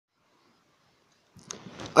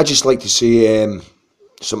I just like to say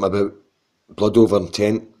something about blood over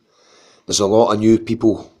intent. There's a lot of new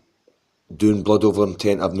people doing blood over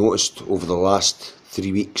intent. I've noticed over the last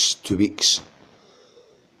 3 weeks, 2 weeks.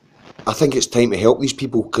 I think it's time to help these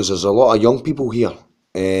people because there's a lot of young people here.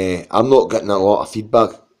 I'm not getting a lot of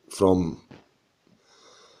feedback from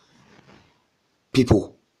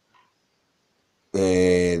people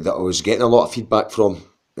that I was getting a lot of feedback from.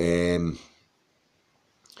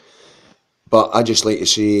 But I just like to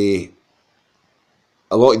say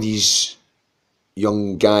a lot of these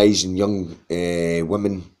young guys and young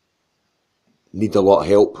women need a lot of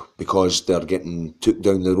help because they're getting took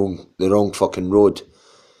down the wrong fucking road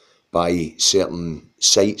by certain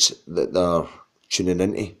sites that they're tuning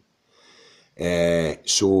into.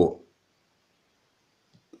 So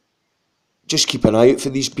just keep an eye out for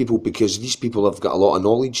these people because these people have got a lot of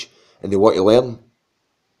knowledge and they want to learn.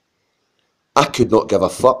 I could not give a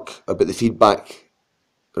fuck about the feedback,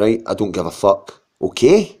 right? I don't give a fuck.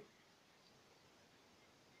 Okay?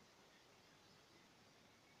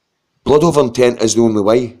 Blood over intent is the only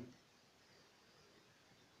way.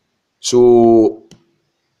 So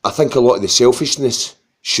I think a lot of the selfishness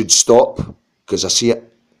should stop because I see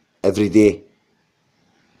it every day.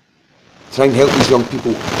 Try and help these young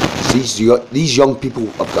people. These young people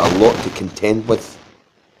have got a lot to contend with,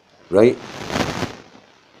 right?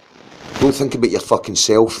 Don't think about your fucking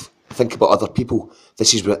self. Think about other people.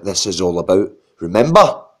 This is what this is all about.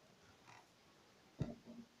 Remember?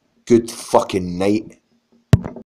 Good fucking night.